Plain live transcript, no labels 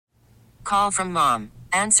Call from mom.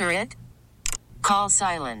 Answer it. Call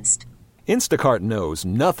silenced. Instacart knows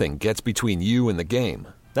nothing gets between you and the game.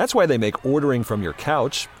 That's why they make ordering from your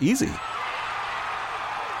couch easy.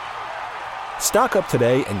 Stock up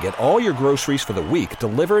today and get all your groceries for the week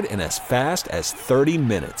delivered in as fast as 30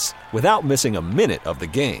 minutes without missing a minute of the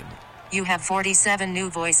game. You have 47 new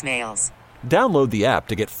voicemails. Download the app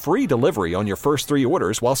to get free delivery on your first 3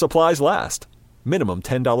 orders while supplies last. Minimum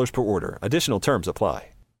 $10 per order. Additional terms apply.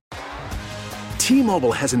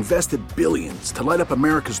 T-Mobile has invested billions to light up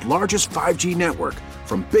America's largest 5G network,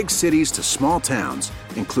 from big cities to small towns,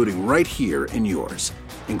 including right here in yours.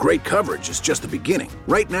 And great coverage is just the beginning.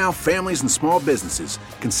 Right now, families and small businesses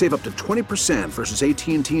can save up to 20% versus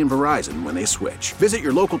AT&T and Verizon when they switch. Visit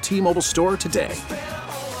your local T-Mobile store today.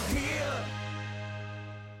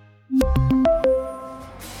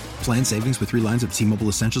 Plan savings with 3 lines of T-Mobile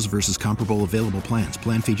Essentials versus comparable available plans.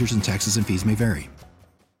 Plan features and taxes and fees may vary.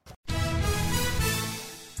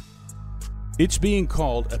 It's being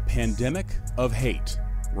called a pandemic of hate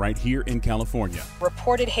right here in California.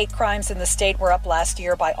 Reported hate crimes in the state were up last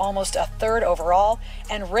year by almost a third overall,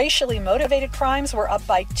 and racially motivated crimes were up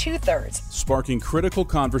by 2/3. Sparking critical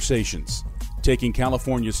conversations, taking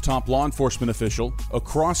California's top law enforcement official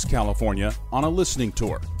across California on a listening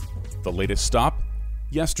tour. The latest stop,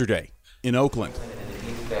 yesterday in Oakland.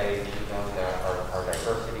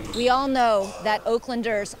 We all know that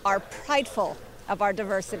Oaklanders are prideful of our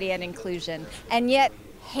diversity and inclusion, and yet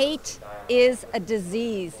hate is a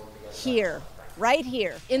disease here, right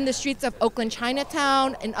here. In the streets of Oakland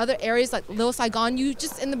Chinatown and other areas like Little Saigon, you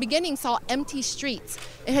just in the beginning saw empty streets.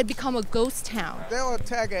 It had become a ghost town. They'll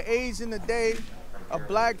attack an Asian today, a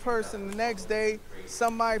black person the next day,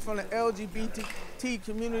 somebody from the LGBT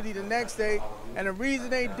community the next day, and the reason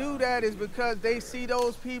they do that is because they see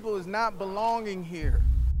those people as not belonging here.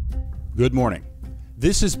 Good morning.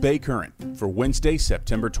 This is Bay Current for Wednesday,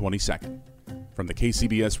 September 22nd. From the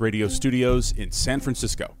KCBS radio studios in San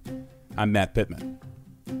Francisco, I'm Matt Pittman.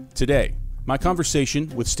 Today, my conversation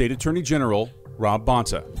with State Attorney General Rob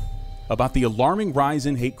Bonta about the alarming rise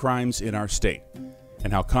in hate crimes in our state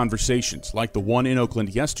and how conversations like the one in Oakland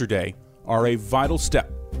yesterday are a vital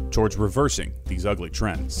step towards reversing these ugly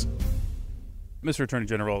trends. Mr. Attorney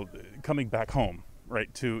General, coming back home,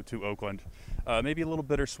 right, to Oakland, maybe a little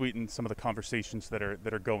bittersweet in some of the conversations that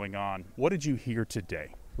are going on. What did you hear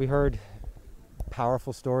today? We heard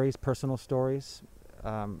powerful stories, personal stories,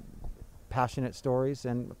 passionate stories,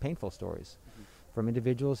 and painful stories from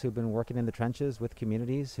individuals who've been working in the trenches with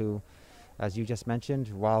communities who, as you just mentioned,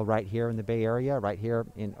 while right here in the Bay Area, right here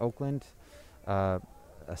in Oakland, a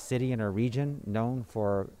city and a region known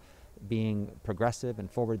for being progressive and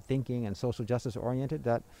forward-thinking and social justice oriented,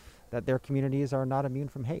 that their communities are not immune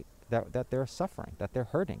from hate, that they're suffering, that they're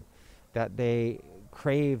hurting, that they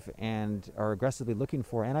crave and are aggressively looking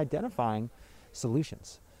for and identifying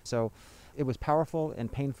solutions. So it was powerful and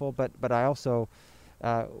painful, but I also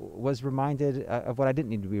was reminded of what I didn't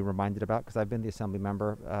need to be reminded about, because I've been the assembly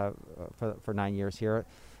member for 9 years here,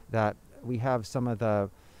 that we have some of the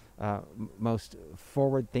most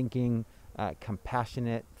forward-thinking,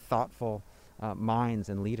 compassionate, thoughtful minds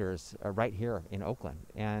and leaders right here in Oakland.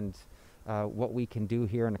 And what we can do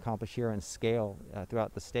here and accomplish here and scale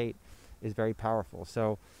throughout the state is very powerful.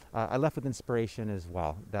 So I left with inspiration as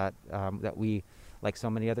well, that we, like so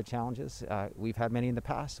many other challenges, we've had many in the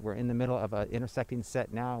past. We're in the middle of an intersecting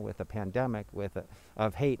set now with a pandemic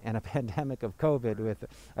of hate and a pandemic of COVID, with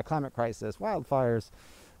a climate crisis, wildfires,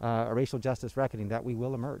 a racial justice reckoning, that we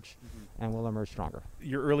will emerge and we'll emerge stronger.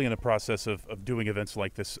 You're early in the process of doing events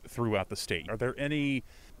like this throughout the state. Are there any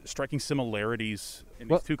striking similarities in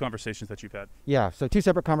these two conversations that you've had? Yeah, so 2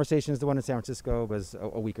 separate conversations. The one in San Francisco was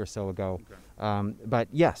a week or so ago. Okay. But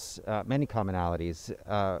yes, many commonalities.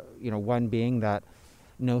 One being that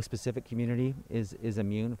no specific community is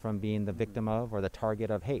immune from being the victim of or the target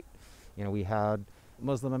of hate. We had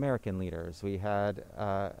Muslim American leaders, we had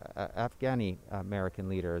Afghani American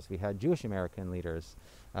leaders, we had Jewish American leaders,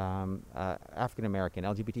 African American,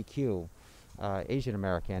 LGBTQ, Asian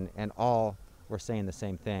American, and all were saying the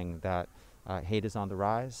same thing, that hate is on the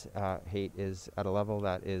rise, hate is at a level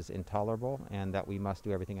that is intolerable, and that we must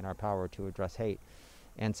do everything in our power to address hate.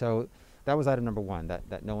 And so that was item number one,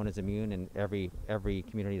 that no one is immune and every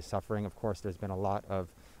community is suffering. Of course, there's been a lot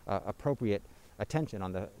of appropriate attention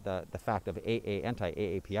on the fact of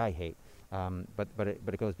anti-AAPI hate, but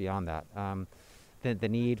it goes beyond that. The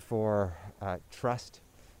need for trust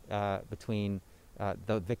between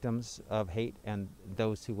the victims of hate and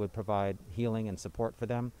those who would provide healing and support for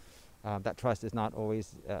them. That trust is not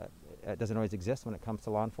always doesn't always exist when it comes to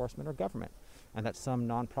law enforcement or government. and that some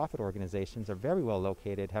nonprofit organizations are very well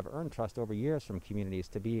located, have earned trust over years from communities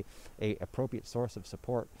to be an appropriate source of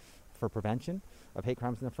support for prevention of hate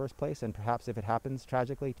crimes in the first place, and perhaps if it happens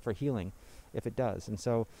tragically, for healing if it does. And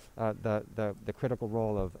so the critical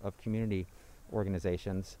role of community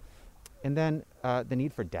organizations. And then the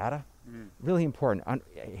need for data, really important.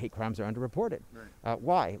 Hate crimes are underreported. Right.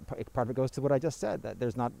 Why? Part of it goes to what I just said, that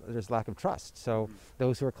there's lack of trust. So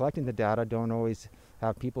those who are collecting the data don't always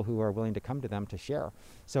have people who are willing to come to them to share.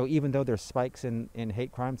 So even though there's spikes in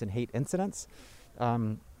hate crimes and hate incidents,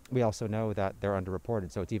 we also know that they're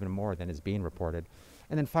underreported, so it's even more than is being reported.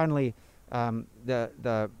 And then finally,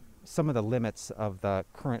 some of the limits of the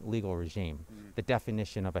current legal regime. The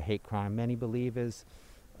definition of a hate crime, many believe, is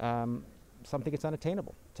something that's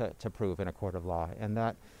unattainable to prove in a court of law, and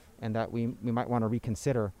that we might want to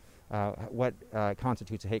reconsider what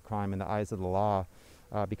constitutes a hate crime in the eyes of the law,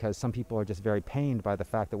 because some people are just very pained by the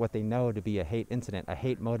fact that what they know to be a hate incident, a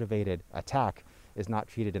hate-motivated attack, is not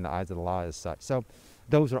treated in the eyes of the law as such. So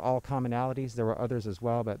those are all commonalities. There were others as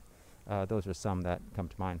well, but those are some that come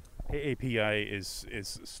to mind. AAPI is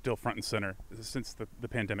still front and center since the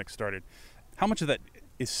pandemic started. How much of that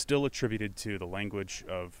is still attributed to the language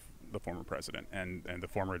of the former president and the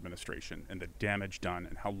former administration and the damage done,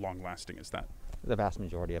 and how long-lasting is that? The vast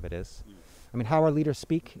majority of it is. I mean, how our leaders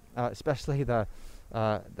speak, especially the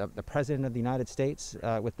president of the United States,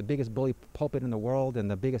 with the biggest bully pulpit in the world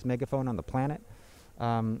and the biggest megaphone on the planet,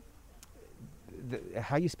 how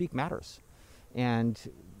you speak matters. And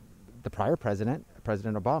the prior president,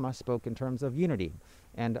 President Obama, spoke in terms of unity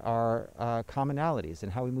and our commonalities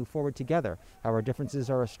and how we move forward together, how our differences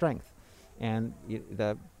are a strength. And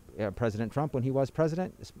President Trump, when he was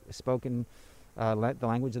president, spoke in the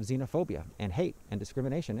language of xenophobia and hate and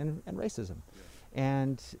discrimination and racism.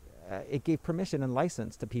 And it gave permission and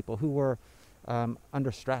license to people who were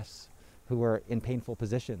under stress, who were in painful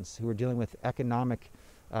positions, who were dealing with economic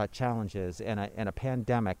challenges and a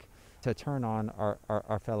pandemic, to turn on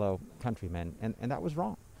our fellow countrymen. And that was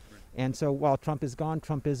wrong. And so while Trump is gone,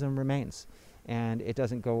 Trumpism remains. And it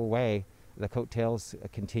doesn't go away. The coattails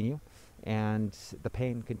continue, and the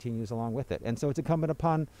pain continues along with it. And so it's incumbent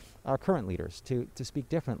upon our current leaders to speak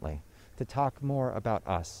differently, to talk more about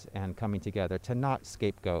us and coming together, to not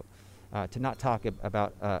scapegoat, to not talk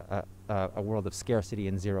about a world of scarcity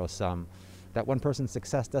and zero sum, that one person's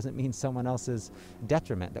success doesn't mean someone else's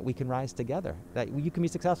detriment, that we can rise together, that you can be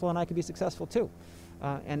successful and I can be successful too.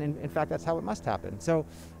 And in fact, that's how it must happen. So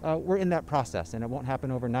we're in that process, and it won't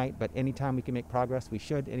happen overnight, but anytime we can make progress, we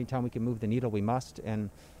should. Anytime we can move the needle, we must, and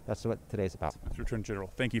that's what today's about. Mr. Attorney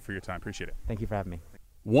General, thank you for your time. Appreciate it. Thank you for having me.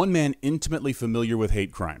 One man intimately familiar with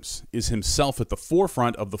hate crimes is himself at the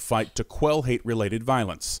forefront of the fight to quell hate-related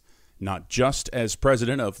violence, not just as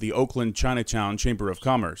president of the Oakland Chinatown Chamber of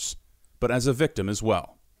Commerce, but as a victim as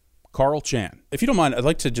well. Carl Chan. If you don't mind, I'd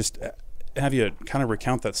like to just have you kind of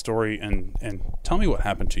recount that story and tell me what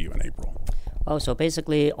happened to you in April. Well, so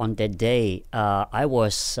basically on that day, I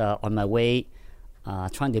was on my way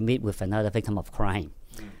trying to meet with another victim of crime,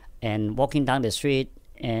 and walking down the street,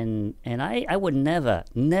 and I would never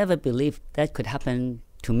believe that could happen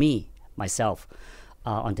to me, myself.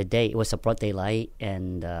 On the day, it was a broad daylight,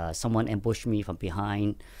 and someone ambushed me from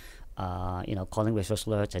behind, calling racial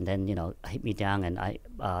slurs, and then, hit me down, and I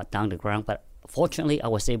down the ground. But fortunately, I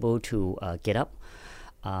was able to get up.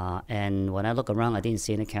 And when I look around, I didn't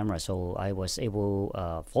see any camera, so I was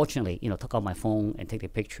able, fortunately, took out my phone and take the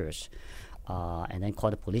pictures, and then call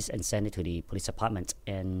the police and send it to the police department.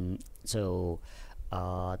 And so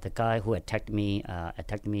the guy who attacked me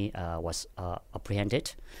was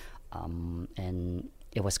apprehended, and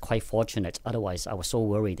it was quite fortunate. Otherwise, I was so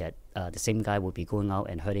worried that the same guy would be going out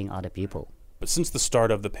and hurting other people. But since the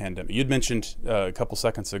start of the pandemic, you'd mentioned a couple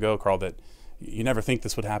seconds ago, Carl, that you never think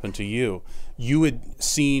this would happen to you. You had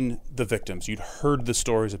seen the victims. You'd heard the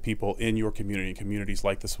stories of people in your community and communities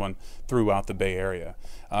like this one throughout the Bay Area.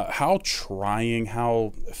 How trying,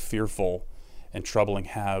 how fearful and troubling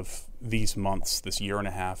have these months, this year and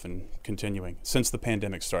a half and continuing since the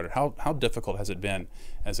pandemic started? How difficult has it been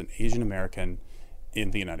as an Asian American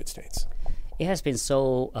in the United States? It has been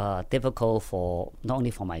so difficult for not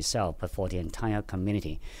only for myself but for the entire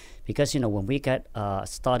community, because when we get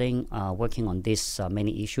starting working on these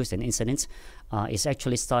many issues and incidents, it's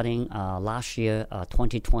actually starting last year,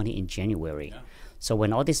 2020 in January. Yeah. So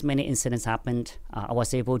when all these many incidents happened, I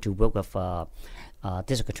was able to work with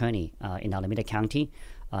district attorney in Alameda County,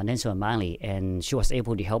 Nancy O'Malley, and she was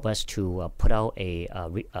able to help us to put out a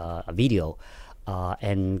video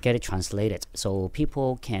and get it translated so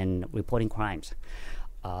people can report in crimes,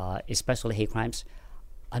 especially hate crimes.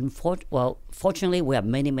 Fortunately, we have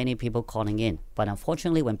many people calling in. But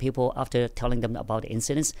unfortunately, when people, after telling them about the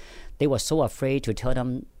incidents, they were so afraid to tell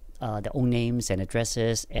them their own names and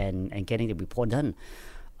addresses and getting the report done.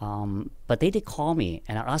 But they did call me,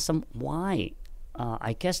 and I asked them why.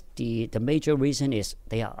 I guess the major reason is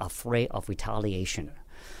they are afraid of retaliation.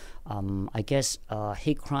 I guess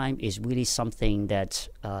hate crime is really something that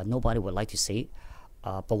nobody would like to see.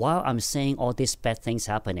 But while I'm saying all these bad things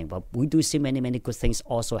happening, but we do see many good things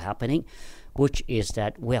also happening, which is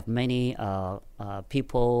that we have many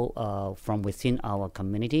people from within our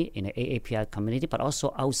community, in the AAPI community, but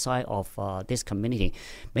also outside of this community.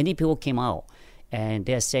 Many people came out, and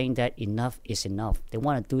they're saying that enough is enough. They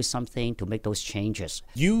want to do something to make those changes.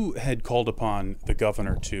 You had called upon the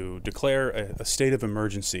governor to declare a state of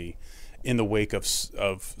emergency in the wake of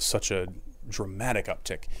such a dramatic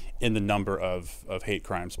uptick in the number of hate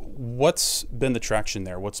crimes. What's been the traction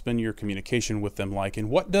there? What's been your communication with them like? And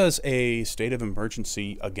what does a state of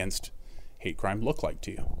emergency against hate crime look like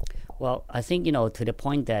to you? Well, I think, to the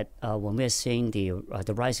point that when we're seeing the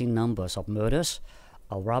rising numbers of murders,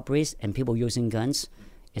 robberies, and people using guns,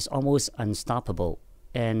 it's almost unstoppable.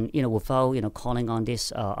 And, without, calling on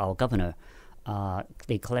this, our governor,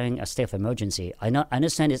 declaring a state of emergency. I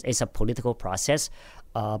understand it's a political process,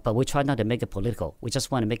 but we try not to make it political. We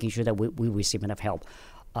just want to making sure that we receive enough help.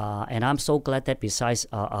 And I'm so glad that besides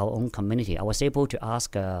our own community, I was able to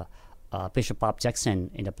ask Bishop Bob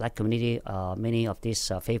Jackson in the Black community, many of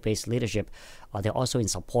this faith-based leadership, they're also in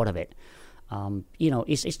support of it.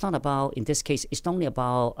 It's not about, in this case, it's not only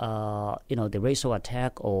about, the racial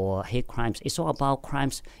attack or hate crimes. It's all about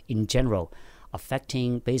crimes in general,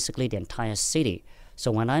 affecting basically the entire city.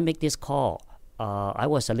 So when I make this call, I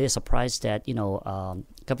was a little surprised that,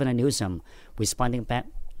 Governor Newsom responding back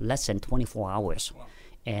less than 24 hours. Wow.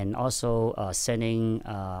 And also sending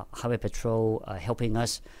Highway Patrol helping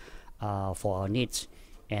us for our needs.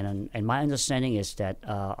 And my understanding is that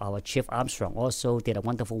our Chief Armstrong also did a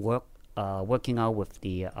wonderful work working out with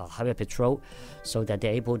the Highway Patrol so that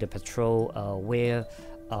they're able to patrol where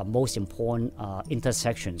most important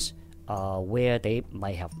intersections where they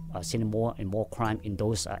might have seen more and more crime in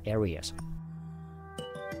those areas.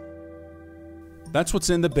 That's what's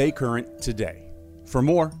in the Bay Current today. For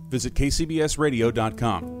more, visit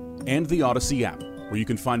kcbsradio.com and the Odyssey app, where you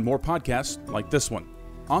can find more podcasts like this one.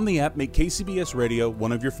 On the app, make KCBS Radio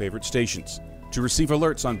one of your favorite stations to receive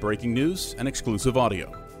alerts on breaking news and exclusive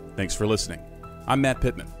audio. Thanks for listening. I'm Matt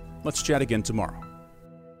Pittman. Let's chat again tomorrow.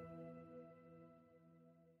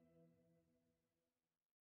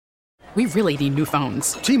 We really need new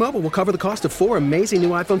phones. T-Mobile will cover the cost of 4 amazing new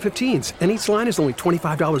iPhone 15s, and each line is only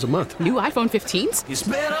 $25 a month. New iPhone 15s? It's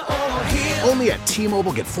better over here. Only at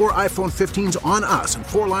T-Mobile, get 4 iPhone 15s on us and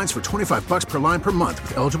 4 lines for $25 per line per month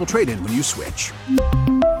with eligible trade-in when you switch.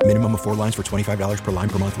 Minimum of 4 lines for $25 per line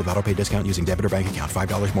per month with autopay discount using debit or bank account.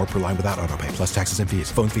 $5 more per line without autopay, plus taxes and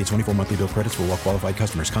fees. Phone fee at 24 monthly bill credits for well-qualified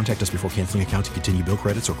customers. Contact us before canceling account to continue bill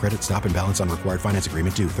credits or credit stop and balance on required finance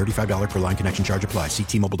agreement due. $35 per line connection charge applies. See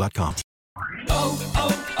T-Mobile.com.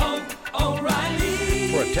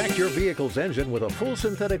 O'Reilly. Protect your vehicle's engine with a full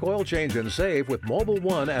synthetic oil change and save with Mobil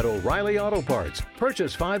 1 at O'Reilly Auto Parts.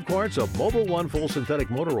 Purchase 5 quarts of Mobil 1 full synthetic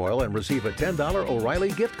motor oil and receive a $10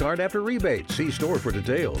 O'Reilly gift card after rebate. See store for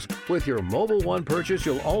details. With your Mobil 1 purchase,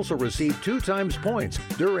 you'll also receive 2 times points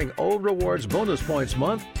during O Rewards Bonus Points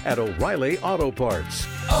Month at O'Reilly Auto Parts.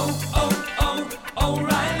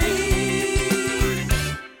 O'Reilly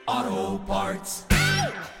Auto Parts.